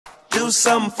do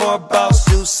something for a boss,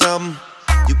 do something.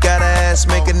 You gotta ask,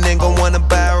 make a nigga wanna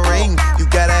buy a ring. You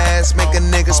gotta ask, make a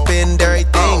nigga spend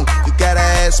everything. You gotta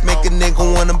ask, make a nigga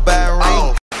wanna buy a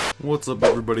ring. What's up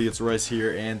everybody, it's Rice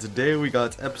here, and today we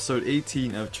got episode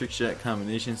 18 of Trickshot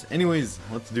combinations. Anyways,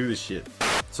 let's do this shit.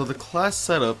 So the class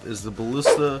setup is the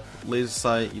ballista, laser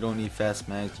sight. You don't need fast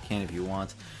mags, you can if you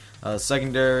want.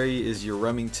 Secondary is your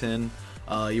Remington.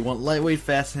 You want lightweight,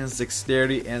 fast hands,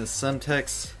 dexterity, and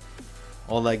Semtex.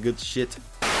 All that good shit.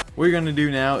 What you're gonna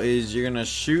do now is you're gonna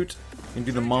shoot and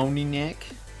do the Moni neck.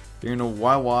 You're gonna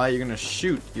YY, you're gonna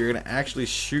shoot. You're gonna actually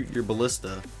shoot your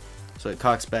ballista. So it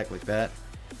cocks back like that.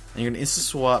 And you're gonna instant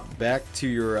swap back to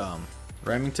your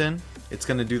Remington. It's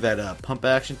gonna do that pump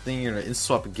action thing. You're gonna instant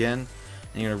swap again.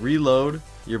 And you're gonna reload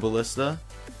your ballista.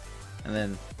 And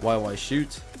then YY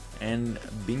shoot. And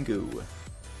bingo.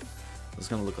 It's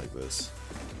gonna look like this.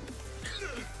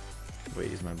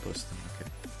 Wait, is my ballista? Okay.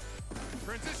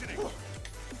 Transitioning.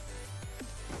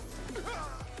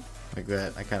 Like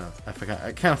that. I kind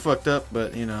of fucked up,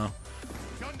 but you know.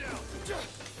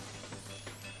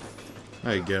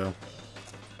 There you go.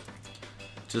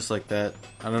 Just like that.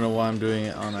 I don't know why I'm doing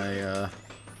it on a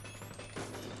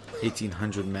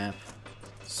 1800 map.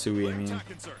 Sui, I mean.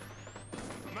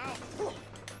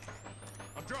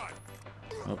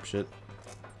 Oh shit.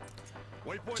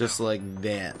 Just like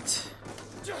that.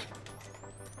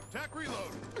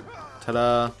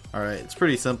 Ta-da! Alright, it's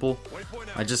pretty simple.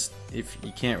 If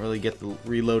you can't really get the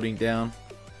reloading down,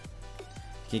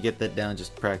 you can get that down,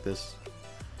 just practice.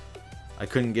 I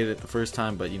couldn't get it the first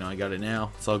time, but you know, I got it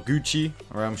now. It's all Gucci.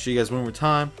 Alright, I'm gonna show you guys one more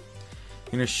time.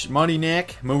 You're gonna Moni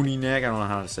neck, I don't know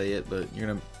how to say it, but you're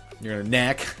gonna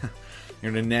knack.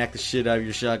 You're gonna knack the shit out of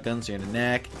your shotguns. You're gonna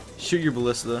knack, shoot your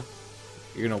ballista.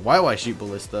 You're gonna YY shoot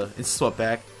ballista, instant swap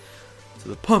back to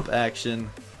the pump action.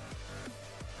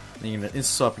 Then you're gonna instant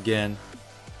swap again,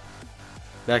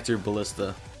 back to your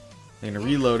ballista. Then you're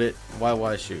gonna reload it,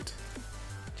 YY shoot,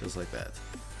 just like that.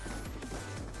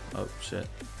 Oh shit!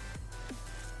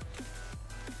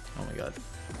 Oh my god!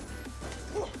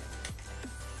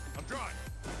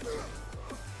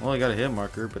 Well, I got a hit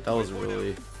marker, but that was a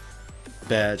really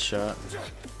bad shot.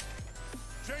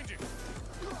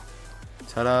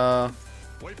 Ta-da!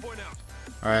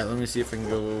 Alright, let me see if I can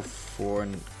go for a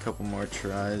couple more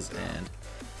tries and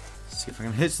see if I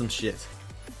can hit some shit.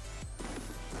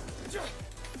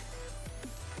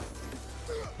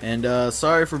 And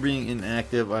sorry for being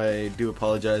inactive, I do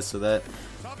apologize for that.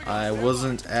 I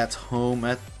wasn't at home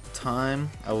at the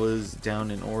time, I was down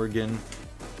in Oregon.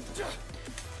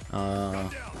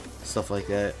 Stuff like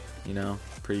that, you know,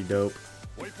 pretty dope.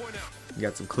 You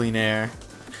got some clean air.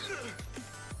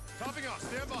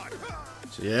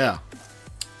 So yeah.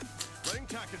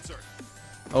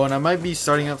 Oh, and I might be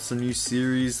starting up some new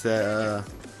series that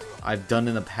I've done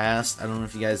in the past. I don't know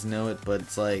if you guys know it, but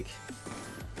it's like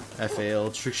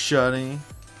FAL Trickshotting.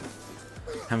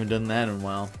 Haven't done that in a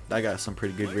while. I got some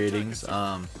pretty good ratings.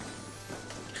 I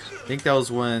think that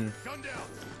was when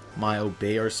my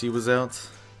Obey RC was out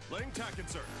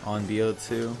on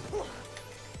BO2.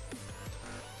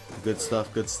 Good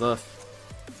stuff, good stuff.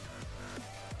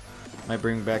 Might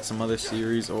bring back some other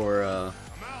series or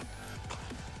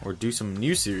do some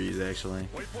new series actually.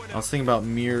 I was thinking about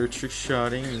mirror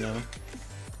trickshotting, you know.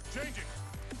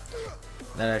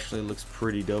 That actually looks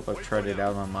pretty dope. I've tried it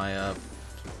out on my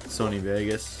Sony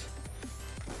Vegas.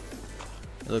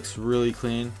 It looks really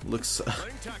clean. Looks a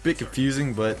bit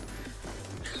confusing, but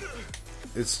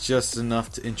it's just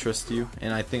enough to interest you.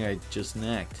 And I think I just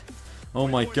knacked. Oh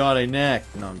my god, I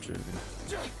knacked! No, I'm joking.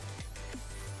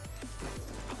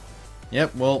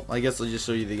 Yep, well, I guess I'll just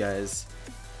show you the guys.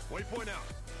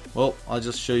 Well, I'll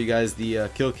just show you guys the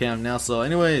Killcam now. So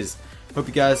anyways, hope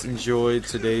you guys enjoyed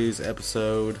today's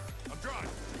episode.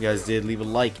 If you guys did, leave a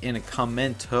like and a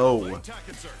commento.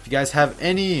 If you guys have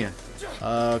any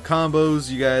combos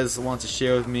you guys want to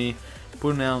share with me, put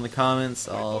them down in the comments.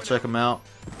 I'll check them out.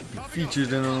 Be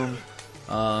featured in them.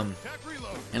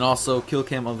 And also,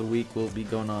 Killcam of the Week will be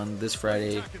going on this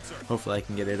Friday. Hopefully I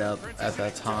can get it out at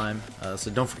that time.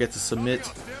 So don't forget to submit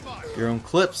your own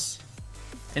clips.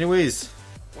 Anyways,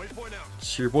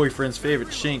 it's your boyfriend's favorite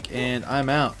Shink, and I'm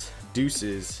out.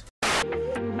 Deuces.